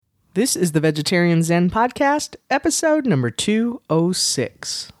This is the Vegetarian Zen Podcast, episode number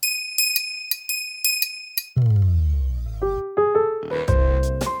 206.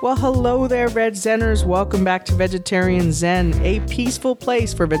 Well, hello there, Veg Zenners. Welcome back to Vegetarian Zen, a peaceful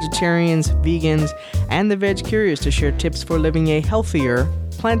place for vegetarians, vegans, and the veg curious to share tips for living a healthier,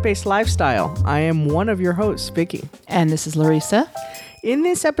 plant-based lifestyle. I am one of your hosts, Vicky. And this is Larissa. In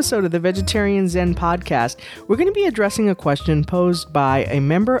this episode of the Vegetarian Zen Podcast, we're going to be addressing a question posed by a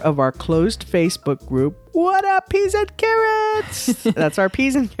member of our closed Facebook group, What Up, Peas and Carrots? That's our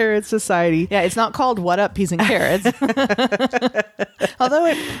Peas and Carrots Society. Yeah, it's not called What Up, Peas and Carrots. Although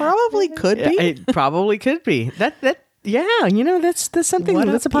it probably could be. It probably could be. Yeah, you know, that's something,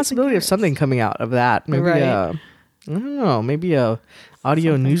 that's a possibility of something coming out of that. Maybe, right. I don't know, maybe a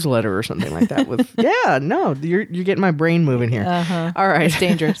audio newsletter or something like that with you're getting my brain moving here. All right. It's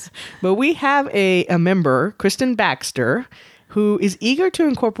dangerous. But we have a member, Kristen Baxter, who is eager to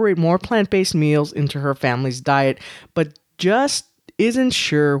incorporate more plant-based meals into her family's diet, but just isn't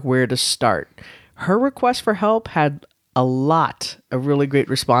sure where to start. Her request for help had a lot of really great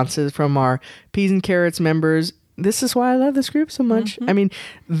responses from our Peas and Carrots members. This is why I love this group so much. Mm-hmm. I mean,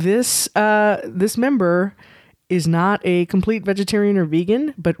 this member is not a complete vegetarian or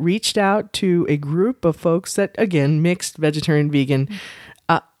vegan, but reached out to a group of folks that, again, mixed vegetarian, vegan.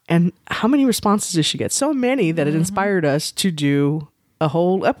 And how many responses did she get? So many that it inspired us to do a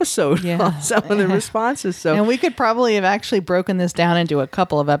whole episode on some of the responses. So, and we could probably have actually broken this down into a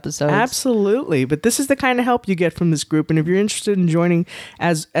couple of episodes. Absolutely. But this is the kind of help you get from this group. And if you're interested in joining,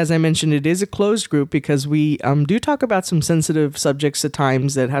 as I mentioned, it is a closed group because we do talk about some sensitive subjects at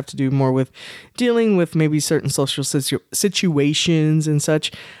times that have to do more with dealing with maybe certain social situations and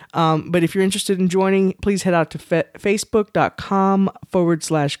such. But if you're interested in joining, please head out to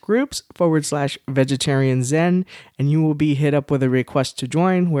facebook.com/groups/vegetarian zen, and you will be hit up with a request to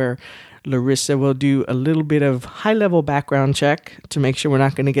join where Larissa will do a little bit of high-level background check to make sure we're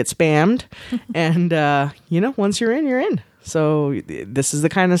not going to get spammed. And, once you're in, you're in. So this is the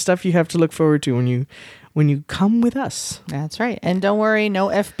kind of stuff you have to look forward to when you come with us. That's right. And don't worry, no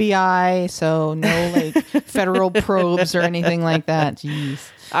FBI, so no federal probes or anything like that. Jeez.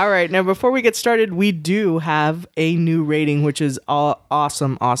 All right. Now, before we get started, we do have a new rating, which is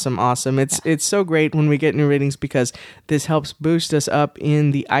awesome. It's so great when we get new ratings because this helps boost us up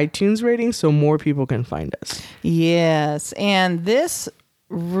in the iTunes rating so more people can find us. Yes. And this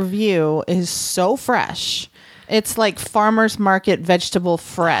review is so fresh. It's like farmer's market vegetable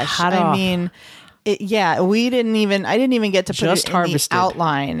fresh. I mean, I didn't even get to put it in the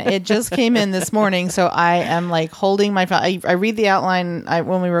outline. It just came in this morning, so I am holding my phone. I read the outline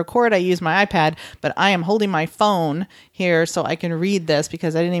when we record. I use my iPad, but I am holding my phone here so I can read this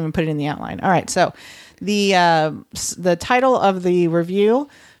because I didn't even put it in the outline. All right, so the title of the review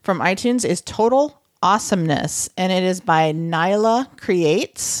from iTunes is Total Awesomeness, and it is by Nyla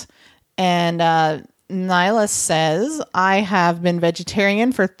Creates, and Nyla says, I have been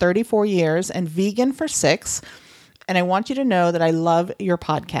vegetarian for 34 years and vegan for 6. And I want you to know that I love your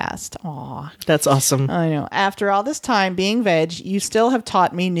podcast. Aw. That's awesome. I know. After all this time being veg, you still have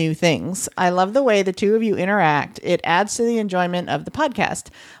taught me new things. I love the way the two of you interact. It adds to the enjoyment of the podcast.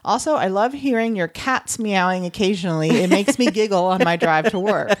 Also, I love hearing your cats meowing occasionally. It makes me giggle on my drive to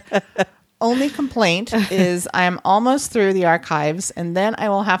work. Only complaint is I am almost through the archives and then I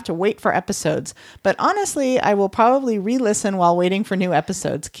will have to wait for episodes. But honestly, I will probably re-listen while waiting for new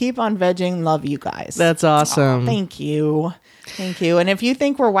episodes. Keep on vegging. Love you guys. That's awesome. Thank you. And if you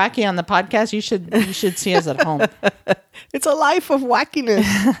think we're wacky on the podcast, you should see us at home. It's a life of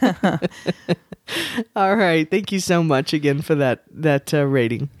wackiness. All right. Thank you so much again for that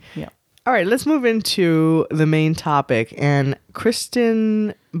rating. Yeah. All right, let's move into the main topic and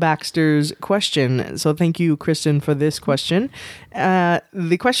Kristen Baxter's question. So thank you, Kristen, for this question.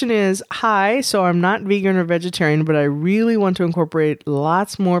 The question is, hi, so I'm not vegan or vegetarian, but I really want to incorporate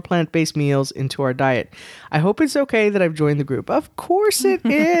lots more plant-based meals into our diet. I hope it's okay that I've joined the group. Of course it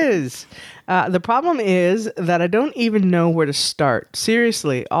is. The problem is that I don't even know where to start.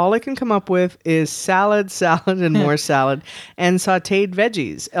 Seriously, all I can come up with is salad, and more salad, and sauteed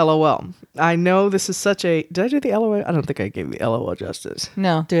veggies, LOL. I know this is such a... Did I do the LOL? I don't think I gave the LOL justice.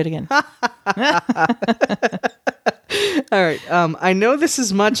 No, do it again. All right. I know this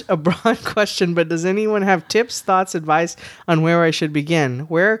is much a broad question, but does anyone have tips, thoughts, advice on where I should begin?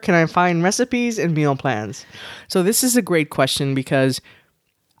 Where can I find recipes and meal plans? So this is a great question because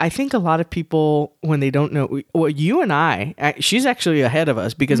I think a lot of people, when they don't know, well, you and she's actually ahead of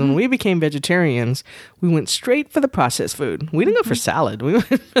us because when we became vegetarians, we went straight for the processed food. We didn't go for salad. We went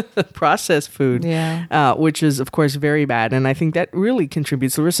for the processed food, which is, of course, very bad. And I think that really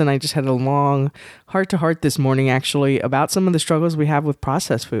contributes. Larissa and I just had a long heart-to-heart this morning, actually, about some of the struggles we have with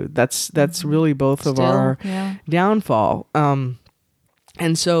processed food. That's really both of our downfall.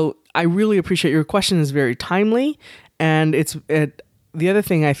 And so I really appreciate your question. Is very timely. And the other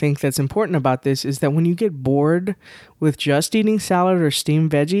thing I think that's important about this is that when you get bored with just eating salad or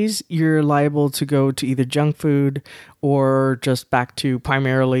steamed veggies, you're liable to go to either junk food or just back to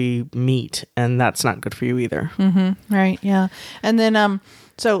primarily meat. And that's not good for you either. Mm-hmm. Right. Yeah. And then,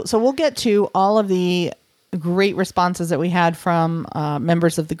 so we'll get to all of the great responses that we had from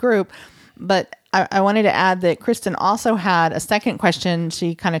members of the group. But I wanted to add that Kristen also had a second question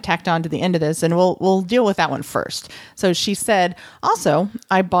she kind of tacked on to the end of this, and we'll deal with that one first. So she said, also,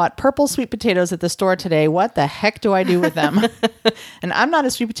 I bought purple sweet potatoes at the store today. What the heck do I do with them? And I'm not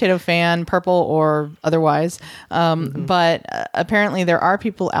a sweet potato fan, purple or otherwise, but apparently there are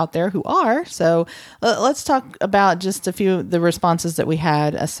people out there who are. So let's talk about just a few of the responses that we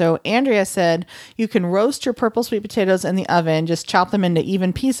had. So Andrea said, you can roast your purple sweet potatoes in the oven, just chop them into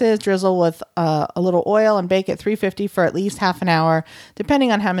even pieces, drizzle with a little oil and bake at 350 for at least half an hour,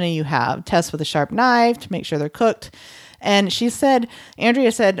 depending on how many you have. Test with a sharp knife to make sure they're cooked. And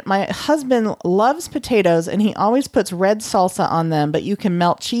Andrea said, my husband loves potatoes and he always puts red salsa on them, but you can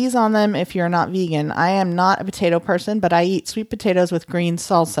melt cheese on them if you're not vegan. I am not a potato person, but I eat sweet potatoes with green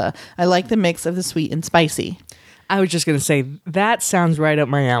salsa. I like the mix of the sweet and spicy. I was just going to say, that sounds right up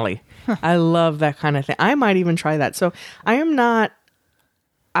my alley. I love that kind of thing. I might even try that. So I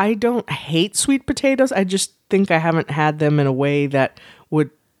don't hate sweet potatoes. I just think I haven't had them in a way that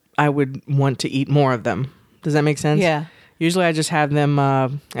I would want to eat more of them. Does that make sense? Yeah. Usually I just have them,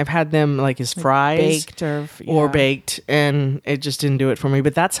 I've had them like as fries baked or baked, and it just didn't do it for me.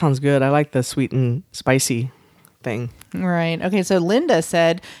 But that sounds good. I like the sweet and spicy thing. Right. Okay. So Linda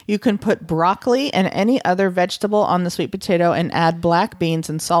said you can put broccoli and any other vegetable on the sweet potato and add black beans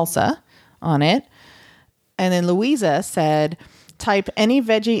and salsa on it. And then Louisa said, type any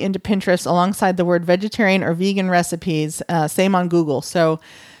veggie into Pinterest alongside the word vegetarian or vegan recipes. Same on Google. So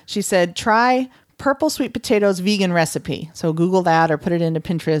she said, try purple sweet potatoes vegan recipe. So Google that or put it into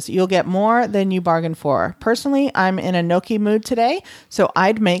Pinterest. You'll get more than you bargained for. Personally, I'm in a gnocchi mood today, so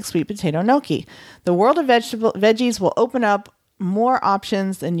I'd make sweet potato gnocchi. The world of veggies will open up more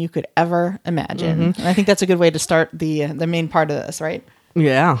options than you could ever imagine. Mm-hmm. And I think that's a good way to start the main part of this, right?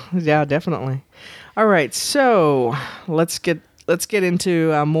 Yeah, definitely. All right, so let's get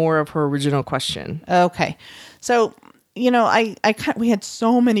into more of her original question. Okay. So, we had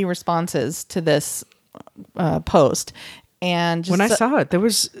so many responses to this post. And when I saw it, there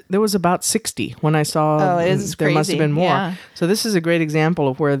was about 60 when I saw there crazy. Must have been more. Yeah. So this is a great example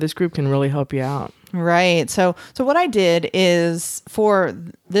of where this group can really help you out. Right. So what I did is for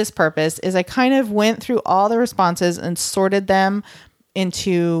this purpose is I kind of went through all the responses and sorted them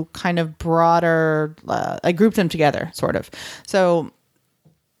into kind of broader, I grouped them together sort of. So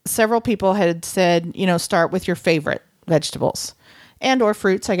several people had said, start with your favorite vegetables and or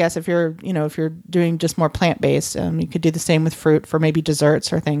fruits. I guess if you're doing just more plant-based, you could do the same with fruit for maybe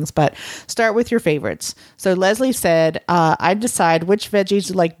desserts or things, but start with your favorites. So Leslie said, I decide which veggies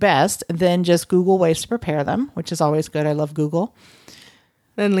you like best, then just Google ways to prepare them, which is always good. I love Google.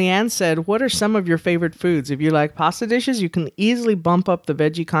 Then Leanne said, what are some of your favorite foods? If you like pasta dishes, you can easily bump up the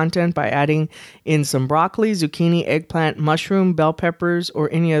veggie content by adding in some broccoli, zucchini, eggplant, mushroom, bell peppers,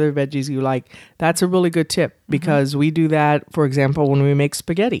 or any other veggies you like. That's a really good tip because we do that, for example, when we make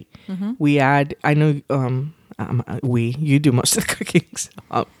spaghetti. Mm-hmm. We add, you do most of the cooking.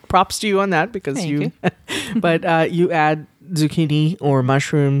 So, props to you on that because but you add zucchini or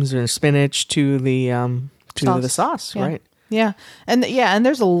mushrooms or spinach to the sauce, yeah. Right? Yeah. And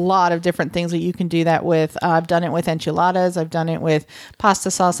there's a lot of different things that you can do that with. I've done it with enchiladas. I've done it with pasta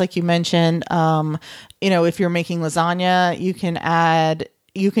sauce, like you mentioned. If you're making lasagna, you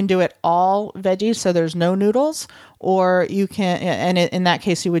can do it all veggies. So there's no noodles, or you can, and in that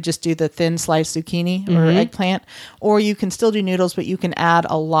case, you would just do the thin sliced zucchini or eggplant, or you can still do noodles, but you can add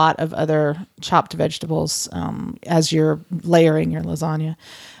a lot of other chopped vegetables, as you're layering your lasagna.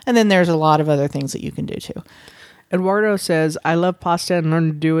 And then there's a lot of other things that you can do too. Eduardo says, I love pasta and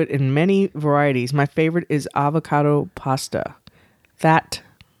learned to do it in many varieties. My favorite is avocado pasta. That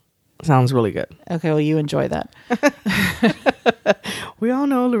Sounds really good. Okay, well, you enjoy that. We all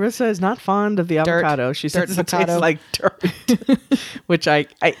know Larissa is not fond of the avocado. She says it tastes like dirt. Which I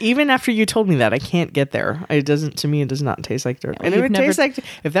even after you told me that, I can't get there. It doesn't, to me, it does not taste like dirt. And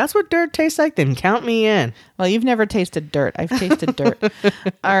if that's what dirt tastes like, then count me in. Well, you've never tasted dirt. I've tasted dirt.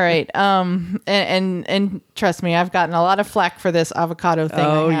 All right. And trust me, I've gotten a lot of flack for this avocado thing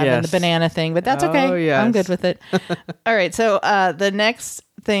and the banana thing, but that's okay. Yes. I'm good with it. All right. So the next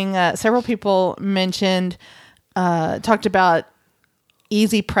thing, several people mentioned, talked about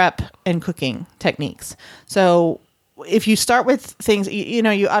easy prep and cooking techniques. So if you start with things,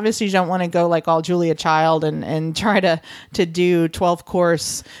 you obviously don't want to go like all Julia Child and try to do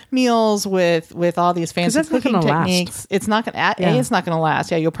 12-course meals with all these fancy cooking techniques. It's not going to, it's not going to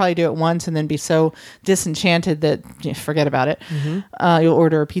last. Yeah. You'll probably do it once and then be so disenchanted that forget about it. Mm-hmm. You'll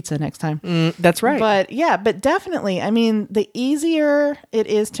order a pizza next time. That's right. But definitely, I mean, the easier it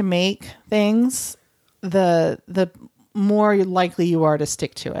is to make things, the more likely you are to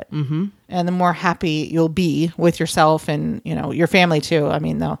stick to it. Mm-hmm. And the more happy you'll be with yourself and, your family too. I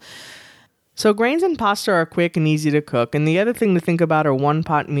mean, though. So grains and pasta are quick and easy to cook. And the other thing to think about are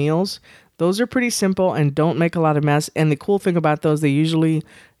one-pot meals. Those are pretty simple and don't make a lot of mess. And the cool thing about those, they usually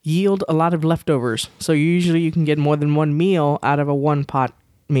yield a lot of leftovers. So usually you can get more than one meal out of a one-pot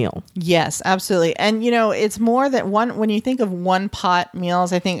meal. Yes, absolutely. And it's more that when you think of one pot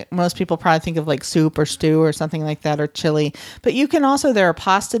meals, I think most people probably think of like soup or stew or something like that, or chili. But there are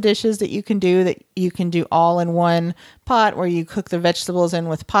pasta dishes that you can do all in one pot, where you cook the vegetables in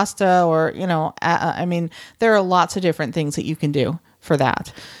with pasta, or there are lots of different things that you can do for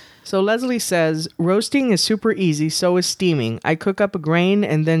that. So Leslie says, roasting is super easy, so is steaming. I cook up a grain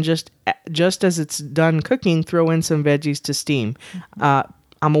and then just as it's done cooking, throw in some veggies to steam.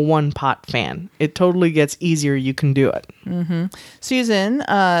 I'm a one-pot fan. It totally gets easier. You can do it. Mm-hmm. Susan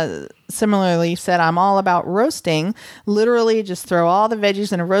similarly said, I'm all about roasting. Literally just throw all the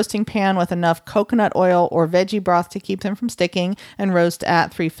veggies in a roasting pan with enough coconut oil or veggie broth to keep them from sticking, and roast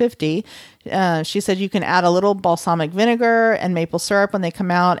at 350. She said you can add a little balsamic vinegar and maple syrup when they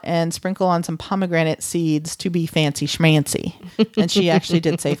come out, and sprinkle on some pomegranate seeds to be fancy schmancy. And she actually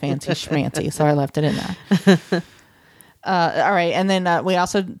did say fancy schmancy, so I left it in there. All right. And then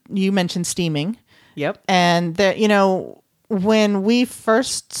you mentioned steaming. Yep. And when we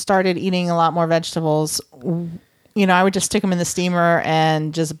first started eating a lot more vegetables, I would just stick them in the steamer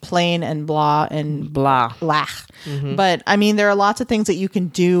and just plain and blah. Mm-hmm. But I mean, there are lots of things that you can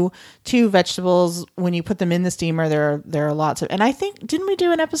do to vegetables when you put them in the steamer. There are lots of, and I think, didn't we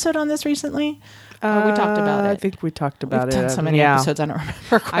do an episode on this recently? We talked about it. I think we talked about We've done so many episodes. I don't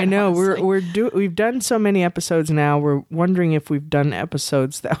remember. I know we've done so many episodes now. We're wondering if we've done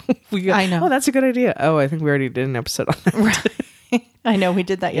episodes that we got. I know. Oh, that's a good idea. Oh, I think we already did an episode on that. Right. I know we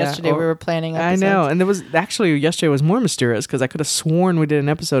did that yesterday. We were planning episodes. I know, and there was actually yesterday was more mysterious because I could have sworn we did an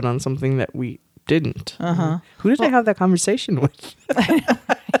episode on something that we didn't. Uh-huh. Who did I have that conversation with?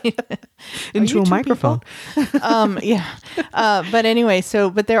 Into a microphone. But anyway,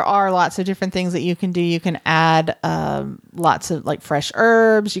 but there are lots of different things that you can do. You can add lots of like fresh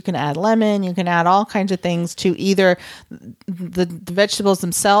herbs. You can add lemon. You can add all kinds of things to either the vegetables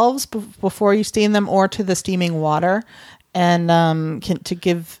themselves before you steam them, or to the steaming water. And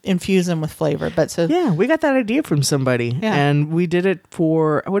infuse them with flavor. We got that idea from somebody, and we did it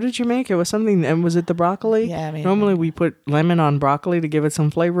for, what did you make? It was something, and was it the broccoli? Yeah, I mean, normally we put lemon on broccoli to give it some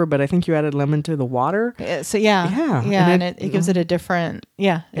flavor, but I think you added lemon to the water. And it gives it a different.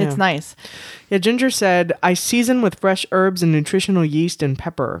 It's nice. Yeah, Ginger said, I season with fresh herbs and nutritional yeast and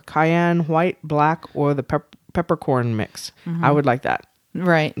pepper, cayenne, white, black, or the peppercorn mix. Mm-hmm. I would like that.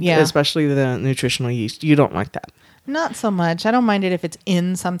 Right. Yeah. Especially the nutritional yeast. You don't like that. Not so much. I don't mind it if it's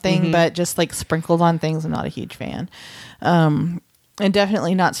in something, but just like sprinkled on things, I'm not a huge fan. And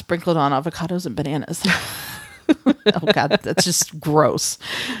definitely not sprinkled on avocados and bananas. Oh God, that's just gross.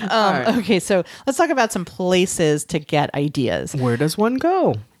 Right. Okay, so let's talk about some places to get ideas. Where does one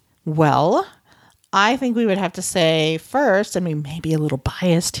go? Well, I think we would have to say first, and we may be a little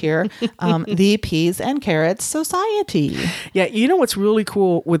biased here, the Peas and Carrots Society. Yeah, you know what's really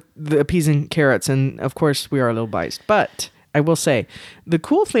cool with the Peas and Carrots, and of course we are a little biased, but I will say the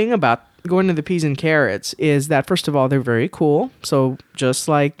cool thing about going to the Peas and Carrots is that, first of all, they're very cool. So just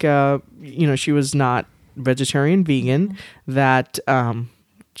like, she was not vegetarian, vegan, that...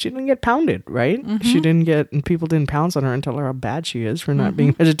 she didn't get pounded, right? Mm-hmm. She didn't and people didn't pounce on her and tell her how bad she is for not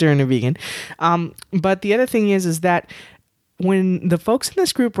being vegetarian and vegan. But the other thing is that when the folks in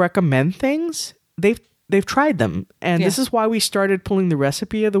this group recommend things, they they've tried them. And this is why we started pulling the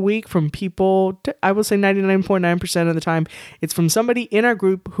recipe of the week from people. I will say 99.9% of the time, it's from somebody in our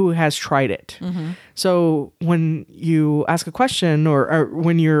group who has tried it. So when you ask a question or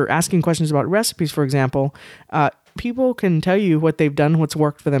when you're asking questions about recipes, for example, people can tell you what they've done, what's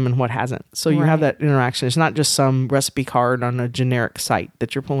worked for them, and what hasn't. So you have that interaction. It's not just some recipe card on a generic site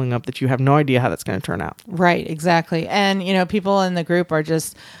that you're pulling up that you have no idea how that's going to turn out. Right, exactly. And, people in the group are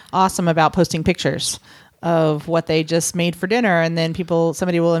just awesome about posting pictures of what they just made for dinner. And then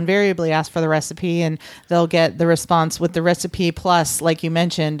somebody will invariably ask for the recipe, and they'll get the response with the recipe plus, like you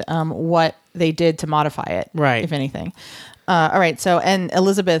mentioned, what they did to modify it, right, if anything. All right. So, and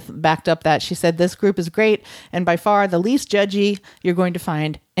Elizabeth backed up that. She said, this group is great and by far the least judgy you're going to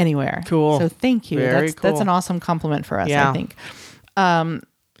find anywhere. Cool. So thank you. Very That's an awesome compliment for us, yeah. I think. All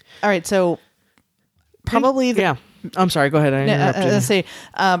right. So probably... I'm sorry. Go ahead. I interrupted you. Let's say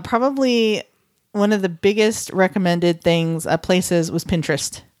probably one of the biggest recommended places was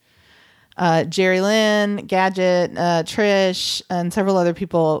Pinterest. Jerry Lynn, Gadget, Trish, and several other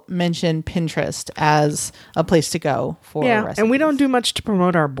people mentioned Pinterest as a place to go for recipes. And we don't do much to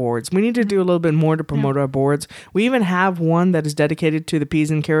promote our boards. We need to do a little bit more to promote our boards. We even have one that is dedicated to the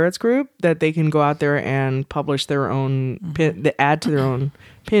Peas and Carrots group that they can go out there and publish their own add to their own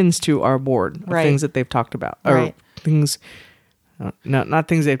pins to our board of things that they've talked about. Or things, not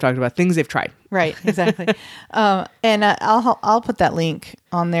things they've talked about, things they've tried. Right, exactly. And I'll put that link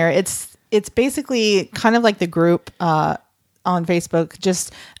on there. It's basically kind of like the group on Facebook.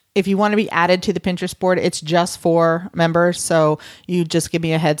 Just if you want to be added to the Pinterest board, it's just for members. So you just give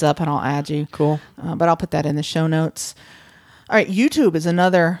me a heads up and I'll add you. Cool. But I'll put that in the show notes. All right. YouTube is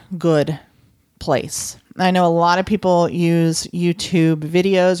another good place. I know a lot of people use YouTube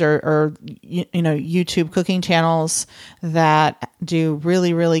videos or YouTube cooking channels that do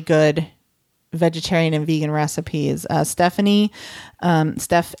really, really good vegetarian and vegan recipes. Stephanie,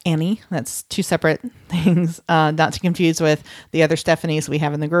 that's two separate things, not to confuse with the other Stephanies we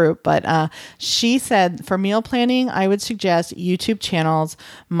have in the group. But she said for meal planning, I would suggest YouTube channels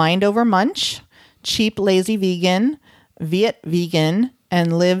Mind Over Munch, Cheap Lazy Vegan, Viet Vegan,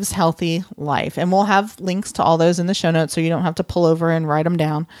 and Lives Healthy Life. And we'll have links to all those in the show notes so you don't have to pull over and write them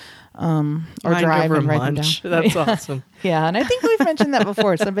down. Or Mind drive over and write munch. them down. That's awesome. Yeah, and I think we've mentioned that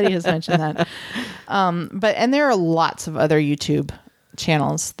before. Somebody has mentioned that. And there are lots of other YouTube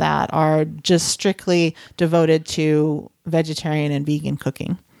channels that are just strictly devoted to vegetarian and vegan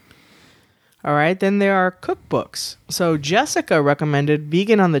cooking. All right, then there are cookbooks. So Jessica recommended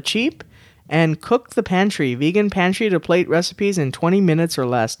Vegan on the Cheap and Cook the Pantry, vegan pantry to plate recipes in 20 minutes or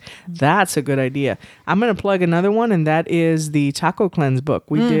less. That's a good idea. I'm going to plug another one, and that is the Taco Cleanse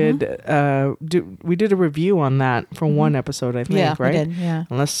book. We did a review on that for one episode, I think, right? We did, yeah.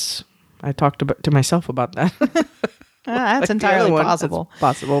 Unless I talked to myself about that. That's entirely possible.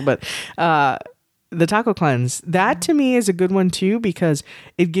 That's possible, but the Taco Cleanse, that to me is a good one too, because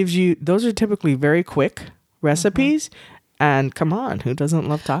it gives you, those are typically very quick recipes. And come on, who doesn't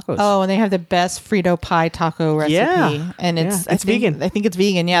love tacos? Oh, and they have the best Frito pie taco recipe. Yeah. And it's vegan. I think it's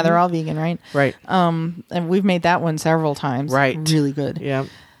vegan. Yeah, they're all vegan, right? Right. And we've made that one several times. Right. Really good. Yeah.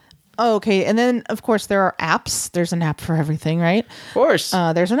 Oh, okay. And then, of course, there are apps. There's an app for everything, right? Of course.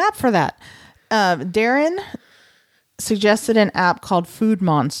 There's an app for that. Darren suggested an app called Food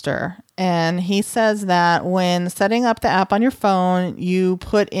Monster. And he says that when setting up the app on your phone, you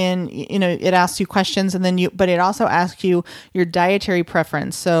put in, it asks you questions but it also asks you your dietary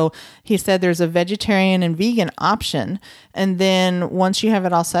preference. So he said there's a vegetarian and vegan option. And then once you have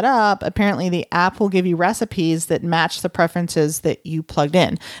it all set up, apparently the app will give you recipes that match the preferences that you plugged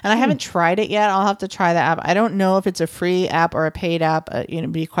in. And I haven't tried it yet. I'll have to try the app. I don't know if it's a free app or a paid app. To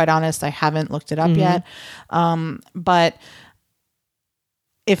be quite honest, I haven't looked it up yet. But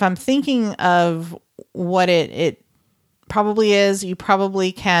if I'm thinking of what it probably is, you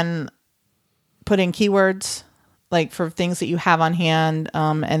probably can put in keywords like for things that you have on hand,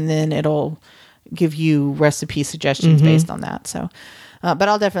 and then it'll give you recipe suggestions based on that. So, but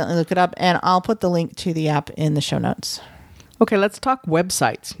I'll definitely look it up, and I'll put the link to the app in the show notes. Okay, let's talk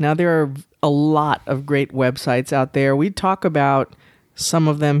websites. Now, there are a lot of great websites out there. We talk about some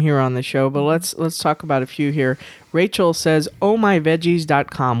of them here on the show, but let's talk about a few here. Rachel says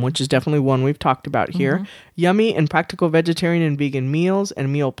ohmyveggies.com, which is definitely one we've talked about here. Yummy and practical vegetarian and vegan meals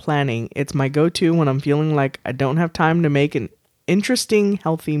and meal planning. It's my go-to when I'm feeling like I don't have time to make an interesting,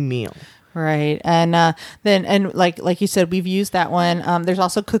 healthy meal. Right. And then like you said, we've used that one. There's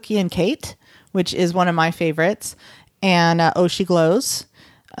also Cookie and Kate, which is one of my favorites, and Oh She Glows.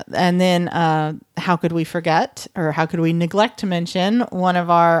 And then how could we forget, or how could we neglect to mention one of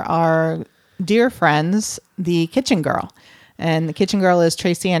our dear friends, the Kitchen Girl. And the Kitchen Girl is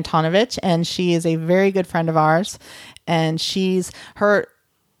Tracy Antonovich, and she is a very good friend of ours. And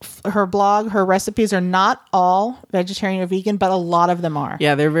her blog, her recipes are not all vegetarian or vegan, but a lot of them are.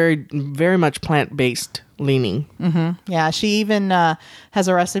 Yeah, they're very, very much plant-based leaning. Mm-hmm. Yeah, she even has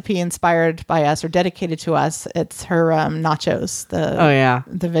a recipe inspired by us or dedicated to us. It's her nachos,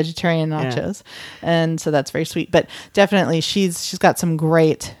 the vegetarian nachos. Yeah. And so that's very sweet. But definitely she's got some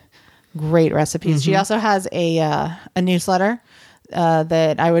great recipes. She also has a newsletter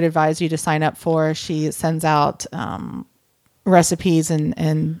that I would advise you to sign up for. She sends out recipes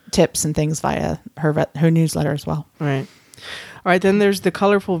and tips and things via her newsletter as well. Right. All right. Then there's the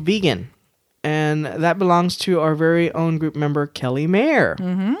Colorful Vegan, and that belongs to our very own group member Kelly Mayer.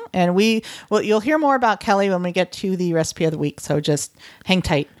 Mm-hmm. And you'll hear more about Kelly when we get to the recipe of the week. So just hang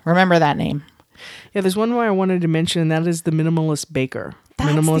tight. Remember that name. Yeah, there's one more I wanted to mention, and that is the Minimalist Baker.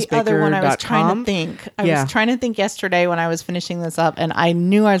 That's the other one I was trying to think. I was trying to think yesterday when I was finishing this up, and I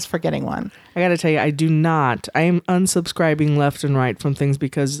knew I was forgetting one. I got to tell you, I am unsubscribing left and right from things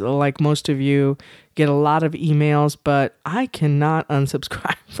because, like most of you, get a lot of emails, but I cannot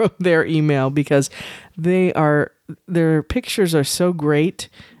unsubscribe from their email because their pictures are so great.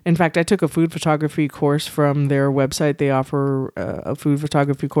 In fact, I took a food photography course from their website. They offer a food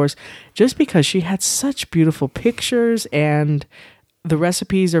photography course just because she had such beautiful pictures, and the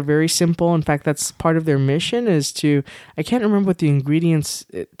recipes are very simple. In fact, that's part of their mission is I can't remember what the ingredients,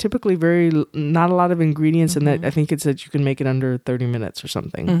 typically not a lot of ingredients, and that I think it's that you can make it under 30 minutes or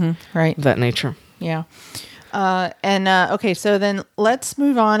something. Right. Of that nature. Yeah. Okay, so then let's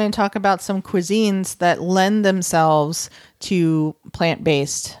move on and talk about some cuisines that lend themselves to a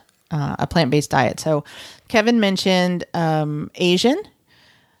plant-based diet. So Kevin mentioned Asian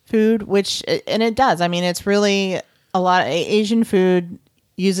food, and it does. I mean, it's really a lot of Asian food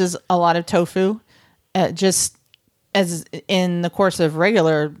uses a lot of tofu, just as in the course of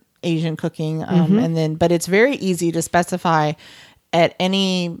regular Asian cooking. But it's very easy to specify at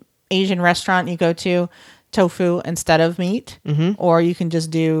any Asian restaurant you go to tofu instead of meat, or you can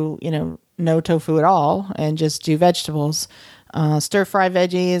just do, no tofu at all and just do vegetables. Stir fry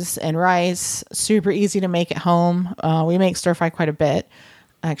veggies and rice, super easy to make at home. We make stir fry quite a bit,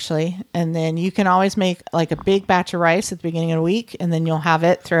 actually. And then you can always make like a big batch of rice at the beginning of the week, and then you'll have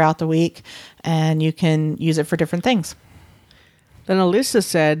it throughout the week, and you can use it for different things. Then Alyssa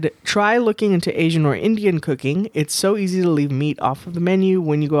said, try looking into Asian or Indian cooking. It's so easy to leave meat off of the menu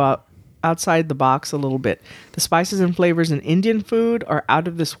when you go outside the box a little bit. The spices and flavors in Indian food are out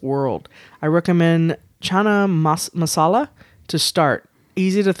of this world. I recommend chana masala to start.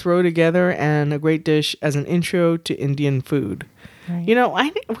 Easy to throw together and a great dish as an intro to Indian food. Right. We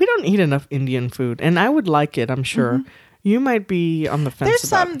don't eat enough Indian food, and I would like it, I'm sure. You might be on the fence.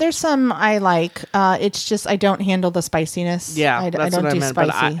 There's some I like. It's just I don't handle the spiciness. Yeah, that's what I meant. Spicy,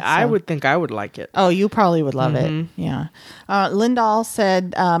 but I would think I would like it. Oh, you probably would love it. Yeah. Lindahl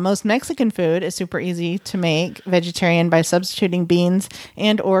said most Mexican food is super easy to make vegetarian by substituting beans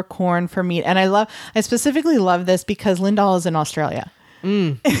and or corn for meat. And I specifically love this because Lindahl is in Australia.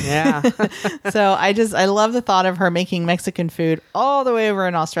 Yeah. So I love the thought of her making Mexican food all the way over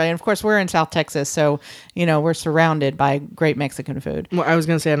in Australia. And of course, we're in South Texas, so we're surrounded by great Mexican food. Well, I was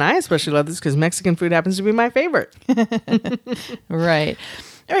going to say, and I especially love this because Mexican food happens to be my favorite. Right.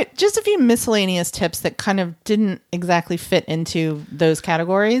 All right. Just a few miscellaneous tips that kind of didn't exactly fit into those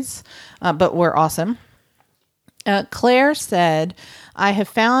categories, but were awesome. Claire said, I have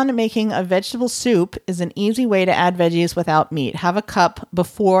found making a vegetable soup is an easy way to add veggies without meat. Have a cup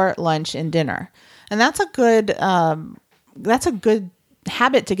before lunch and dinner. And that's a good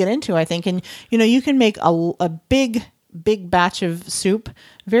habit to get into, I think. And, you can make a big batch of soup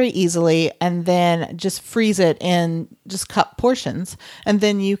very easily and then just freeze it in just cup portions. And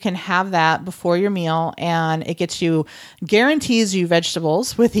then you can have that before your meal, and it guarantees you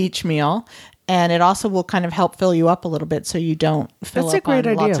vegetables with each meal. And it also will kind of help fill you up a little bit so you don't fill up on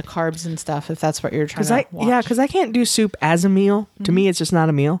lots of carbs and stuff if that's what you're trying to watch. Yeah, because I can't do soup as a meal. To me, it's just not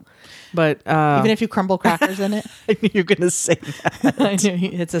a meal. But even if you crumble crackers in it? I knew you were going to say that. I knew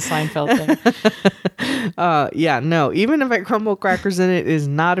it's a Seinfeld thing. No. Even if I crumble crackers in it, is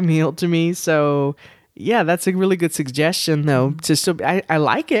not a meal to me. So... yeah, that's a really good suggestion, though. I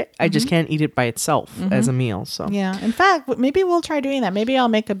like it. I just can't eat it by itself as a meal. So yeah, in fact, maybe we'll try doing that. Maybe I'll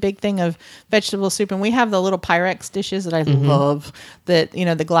make a big thing of vegetable soup, and we have the little Pyrex dishes that I love. That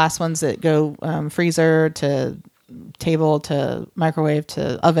the glass ones that go freezer to table to microwave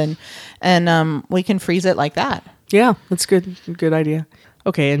to oven, and we can freeze it like that. Yeah, that's good. Good idea.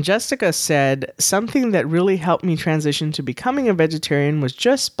 Okay, and Jessica said, something that really helped me transition to becoming a vegetarian was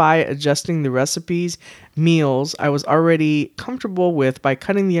just by adjusting the recipes, meals I was already comfortable with by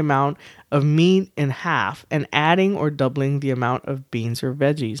cutting the amount of meat in half and adding or doubling the amount of beans or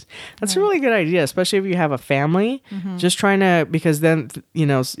veggies. That's a really good idea, especially if you have a family. Just trying to, because then, you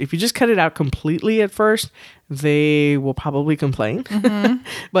know, if you just cut it out completely at first, they will probably complain.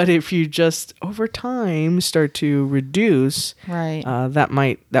 But if you just over time start to reduce, right, that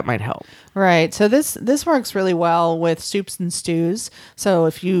might help. Right. So this works really well with soups and stews. So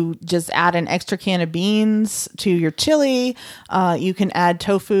if you just add an extra can of beans to your chili, you can add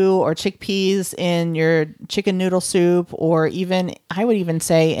tofu or chickpeas in your chicken noodle soup, or even, I would even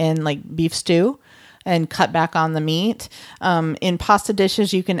say, in like beef stew, and cut back on the meat. In pasta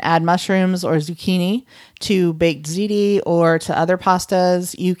dishes, you can add mushrooms or zucchini to baked ziti or to other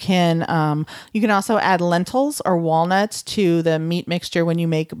pastas. You can also add lentils or walnuts to the meat mixture when you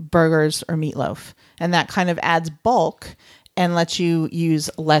make burgers or meatloaf. And that kind of adds bulk and lets you use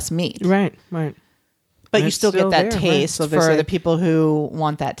less meat. Right. But And you still get that there, taste right? So for the people who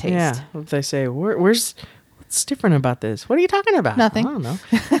want that taste. Yeah. If they say, what's different about this? What are you talking about? Nothing. I don't know.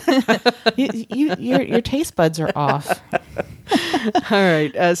 Your taste buds are off. All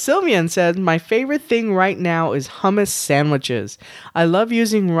right. Sylvian said, my favorite thing right now is hummus sandwiches. I love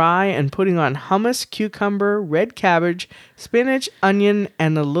using rye and putting on hummus, cucumber, red cabbage, spinach, onion,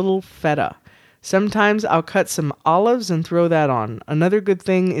 and a little feta. Sometimes I'll cut some olives and throw that on. Another good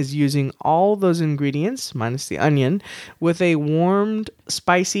thing is using all those ingredients, minus the onion, with a warmed,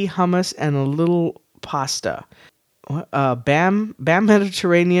 spicy hummus and a little pasta. Bam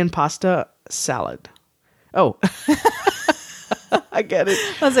Mediterranean pasta salad. Oh. I get it.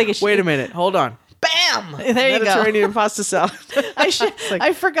 I was like, wait a minute. Hold on. Bam! There you go. Mediterranean pasta salad.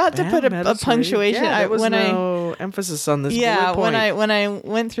 I forgot to put a punctuation. Yeah, there was no emphasis on this. Yeah, point. when I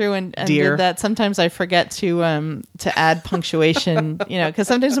went through and did that, sometimes I forget to add punctuation. You know, because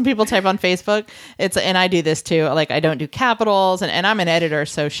sometimes when people type on Facebook, and I do this too. Like I don't do capitals, and I'm an editor,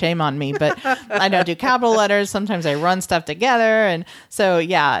 so shame on me. But I don't do capital letters. Sometimes I run stuff together, and so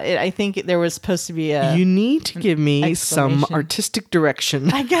yeah, I think there was supposed to be You need to give me some artistic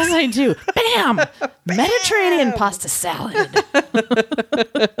direction. I guess I do. Bam! Mediterranean pasta salad.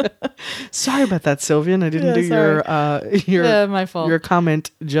 Sorry about that, Sylvian. I didn't do my fault. Your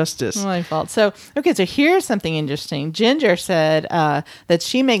comment justice. My fault. So here's something interesting. Ginger said that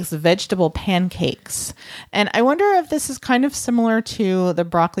she makes vegetable pancakes, and I wonder if this is kind of similar to the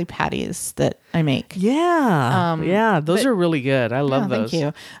broccoli patties that I make. Yeah, those are really good. I love those.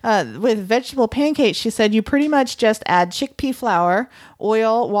 Thank you. With vegetable pancakes, she said you pretty much just add chickpea flour,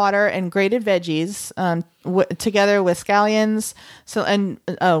 oil, water, and grated veggies together with scallions.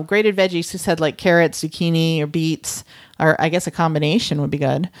 Grated veggies. She said like carrots, zucchini, or beets, or I guess a combination would be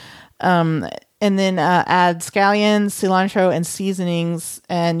good. And then add scallions, cilantro, and seasonings,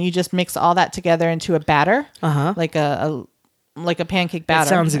 and you just mix all that together into a batter, like a pancake batter. That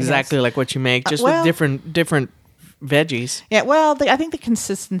sounds exactly like what you make, just with different veggies. Yeah, well, I think the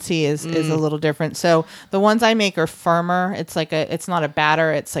consistency is a little different. So the ones I make are firmer. It's like it's not a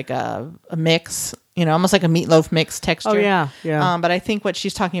batter. It's like a mix. You know, almost like a meatloaf mix texture. Oh yeah. But I think what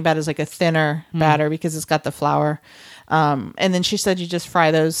she's talking about is like a thinner batter because it's got the flour. And then she said you just fry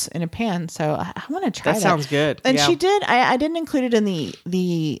those in a pan. So I want to try that. That sounds good. And she did. I didn't include it in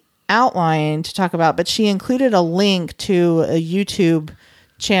the outline to talk about, but she included a link to a YouTube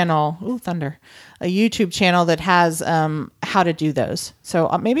channel. Ooh, thunder. A YouTube channel that has how to do those. So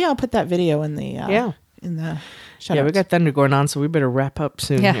maybe I'll put that video in the in the show notes. We got thunder going on, so we better wrap up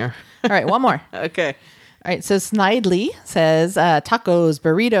soon here. All right, one more. Okay. All right, so Snidely says tacos,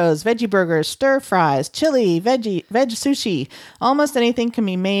 burritos, veggie burgers, stir fries, chili, veg sushi. Almost anything can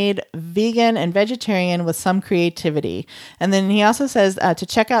be made vegan and vegetarian with some creativity. And then he also says to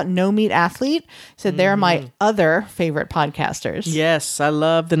check out No Meat Athlete. He said they're my other favorite podcasters. Yes, I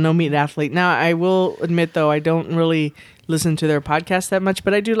love the No Meat Athlete. Now, I will admit, though, I don't really listen to their podcast that much,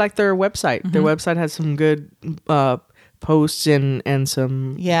 but I do like their website. Their website has some good posts and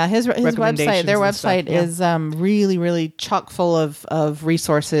some his website, their website is really, really chock full of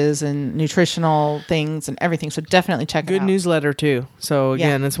resources and nutritional things and everything, so definitely check it out. Good newsletter too. So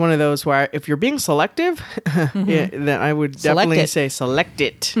again, it's one of those where if you're being selective, then I would definitely say select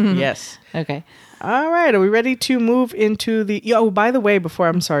it. Yes. Okay. All right, are we ready to move into the... by the way,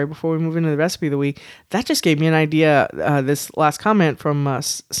 before we move into the recipe of the week, that just gave me an idea, this last comment from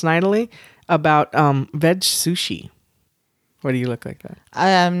Snidely about veg sushi. What do you look like that?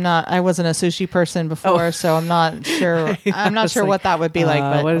 I wasn't a sushi person before, so I'm not sure. I'm not sure what that would be like.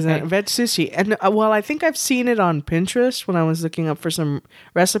 But what is that? Veg sushi. And well, I think I've seen it on Pinterest when I was looking up for some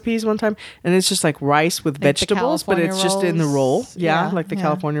recipes one time, and it's just like rice with vegetables, but it's just in the roll. Yeah, like the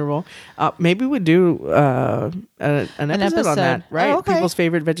California roll. Maybe we do an episode on that, right? Oh, okay. People's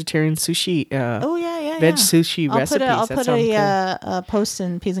favorite vegetarian sushi. Veg sushi recipes. I'll put a post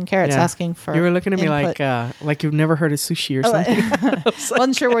in Peas and Carrots asking for. You were looking at me input. like you've never heard of sushi or something.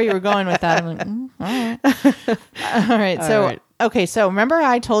 Wasn't sure where you were going with that. I'm like, all right. So, okay. So remember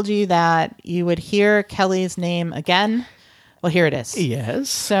I told you that you would hear Kelly's name again? Well, here it is. Yes.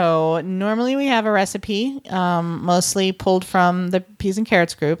 So normally we have a recipe, mostly pulled from the Peas and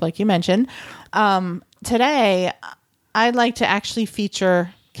Carrots group, like you mentioned. Today, I'd like to actually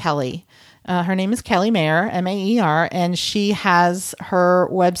feature Kelly. Her name is Kelly Mayer, Maer, and she has her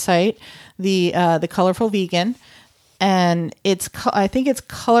website, the Colorful Vegan. And I think it's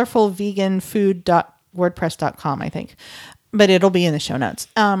colorfulveganfood.wordpress.com, I think, but it'll be in the show notes.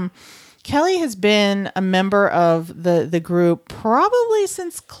 Kelly has been a member of the group probably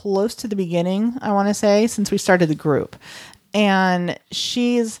since close to the beginning, I want to say, since we started the group. And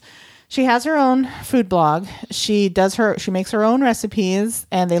she has her own food blog. She makes her own recipes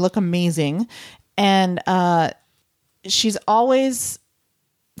and they look amazing. And she's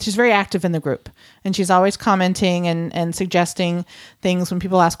very active in the group, and she's always commenting and suggesting things when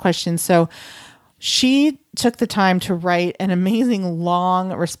people ask questions. So she took the time to write an amazing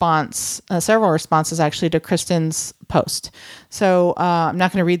long response, several responses actually, to Kristen's post. So I'm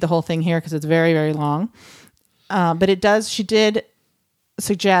not going to read the whole thing here because it's very, very long. But she did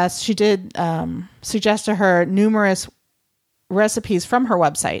suggest to her numerous recipes from her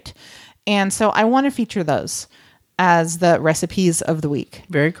website. And so I want to feature those as the recipes of the week.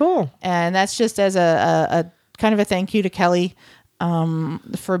 Very cool. And that's just as a kind of a thank you to Kelly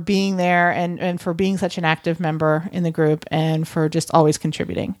for being there and for being such an active member in the group and for just always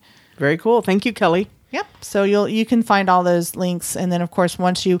contributing. Very cool. Thank you, Kelly. Yep. So you can find all those links. And then, of course,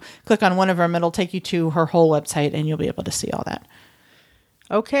 once you click on one of them, it'll take you to her whole website and you'll be able to see all that.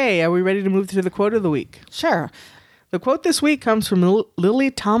 Okay. Are we ready to move to the quote of the week? Sure. The quote this week comes from Lily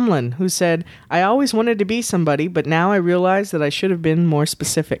Tomlin, who said, "I always wanted to be somebody, but now I realize that I should have been more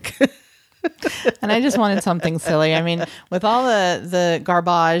specific." And I just wanted something silly. I mean, with all the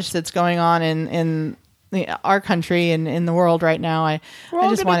garbage that's going on in our country and in the world right now, I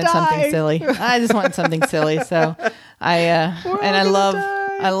just wanted something silly. I just wanted something silly. So I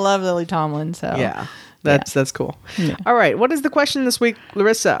love Lily Tomlin. So yeah. That's cool. Yeah. All right. What is the question this week,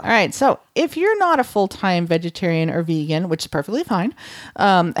 Larissa? All right. So if you're not a full-time vegetarian or vegan, which is perfectly fine,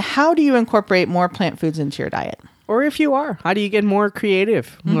 how do you incorporate more plant foods into your diet? Or if you are, how do you get more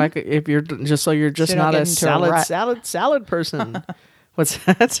creative? Mm-hmm. Like if you're just not a salad person. What's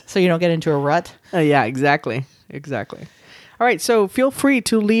that? So you don't get into a rut? Yeah, exactly. All right, so feel free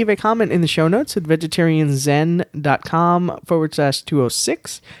to leave a comment in the show notes at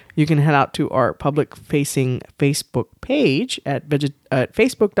vegetarianzen.com/206. You can head out to our public-facing Facebook page at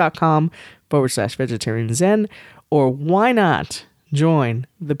facebook.com/vegetarianzen, or why not join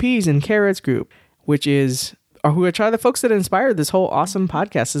the Peas and Carrots group, which are the folks that inspired this whole awesome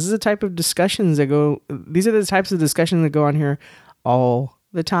podcast. These are the types of discussions that go on here all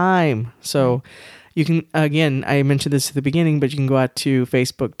the time. So you can, again, I mentioned this at the beginning, but you can go out to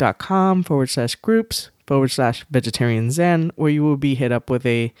facebook.com/groups/vegetarianzen, where you will be hit up with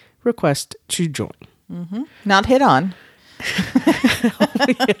a request to join. Mm-hmm. Not hit on.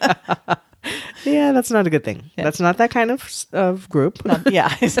 Yeah, that's not a good thing. Yeah. That's not that kind of group.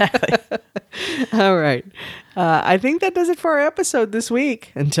 Yeah, exactly. All right. I think that does it for our episode this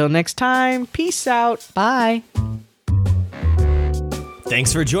week. Until next time, peace out. Bye.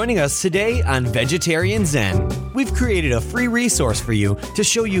 Thanks for joining us today on Vegetarian Zen. We've created a free resource for you to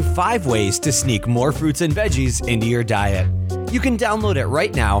show you 5 ways to sneak more fruits and veggies into your diet. You can download it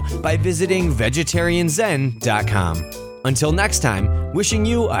right now by visiting vegetarianzen.com. Until next time, wishing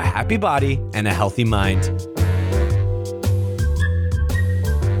you a happy body and a healthy mind.